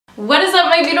What is up,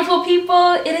 my beautiful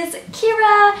people? It is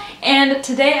Keara, and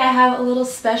today I have a little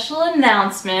special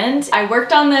announcement. I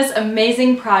worked on this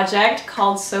amazing project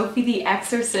called Sophie The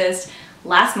Exorcist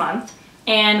last month,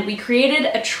 and we created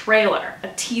a trailer, a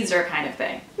teaser kind of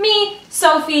thing. Me,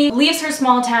 Sophie, leaves her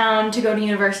small town to go to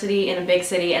university in a big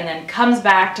city and then comes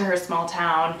back to her small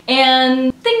town,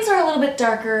 and things are a little bit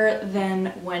darker than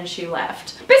when she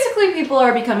left. Basically, people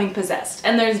are becoming possessed,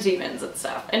 and there's demons and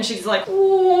stuff, and she's like,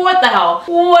 what the hell?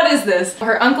 What is this?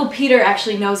 Her uncle Peter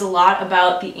actually knows a lot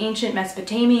about the ancient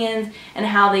Mesopotamians and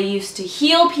how they used to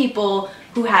heal people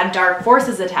who had dark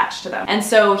forces attached to them. And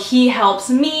so he helps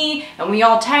me, and we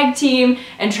all tag team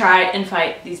and try and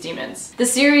fight these demons. The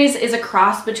series is a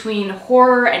cross between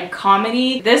horror and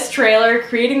comedy. This trailer,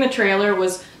 creating the trailer,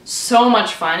 was so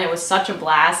much fun. It was such a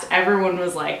blast. Everyone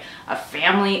was like a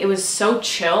family. It was so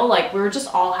chill, like we were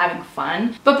just all having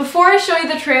fun. But before I show you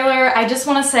the trailer, I just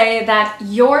want to say that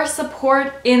your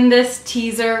support in this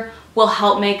teaser will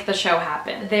help make the show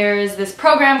happen. There's this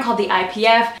program called the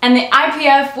IPF, and the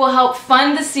IPF will help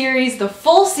fund the series, the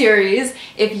full series,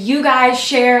 if you guys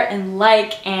share and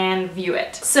like and view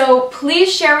it. So please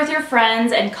share with your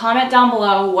friends and comment down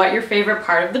below what your favorite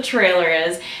part of the trailer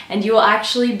is, and you will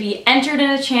actually be entered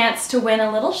in a chance to win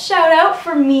a little shout out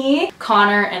from me,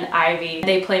 Connor, and Ivy.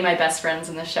 They play my best friends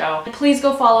in the show. Please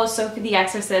go follow Sophie the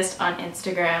Exorcist on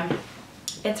Instagram.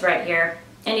 It's right here.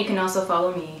 And you can also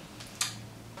follow me.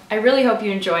 I really hope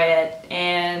you enjoy it,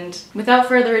 and without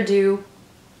further ado,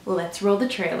 let's roll the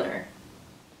trailer.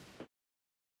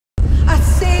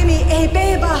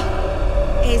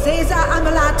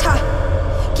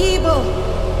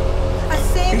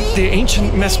 The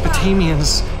ancient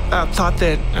Mesopotamians thought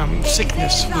that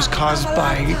sickness was caused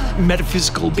by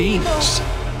metaphysical beings.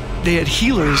 They had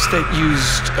healers that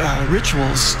used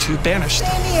rituals to banish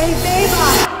them.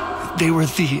 They were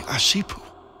the Ashipu.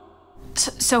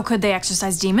 So could they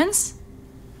exorcise demons?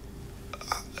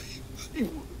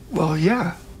 Well,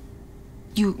 yeah.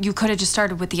 You could have just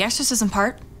started with the exorcism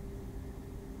part.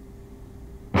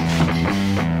 Yeah,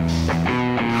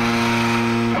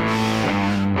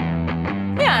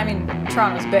 I mean,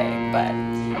 Toronto's big, but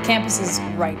campus is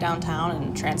right downtown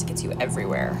and transit gets you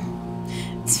everywhere.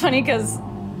 It's funny because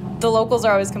the locals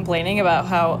are always complaining about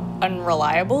how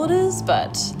unreliable it is,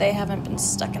 but they haven't been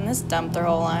stuck in this dump their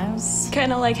whole lives.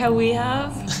 Kind of like how we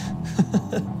have.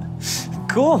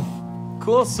 Cool.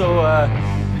 Cool, so,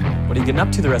 what are you getting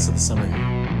up to the rest of the summer?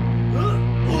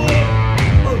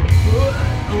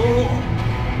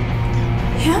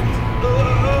 Hamp?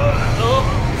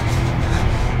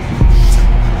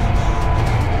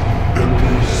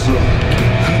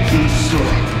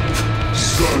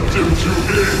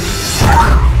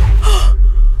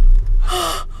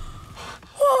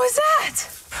 What was that?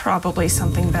 Probably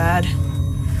something bad.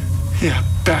 Yeah,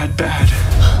 bad.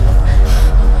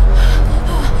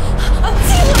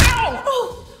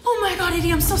 Oh my god,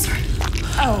 Edie, I'm so sorry.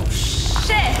 Oh,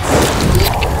 shit!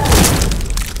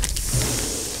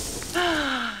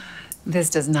 This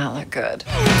does not look good.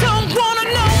 Don't wanna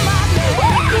know my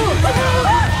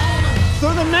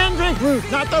For the mandrake root,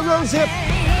 not the rose hip.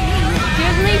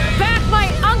 Give me back my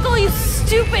uncle, you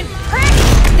stupid prick!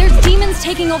 There's demons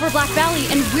taking over Black Valley,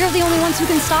 and we're the only ones who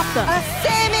can stop them.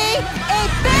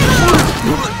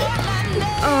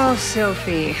 Oh,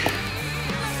 Sophie.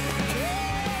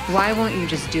 Why won't you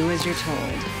just do as you're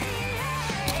told?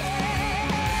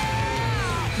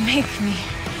 Make me.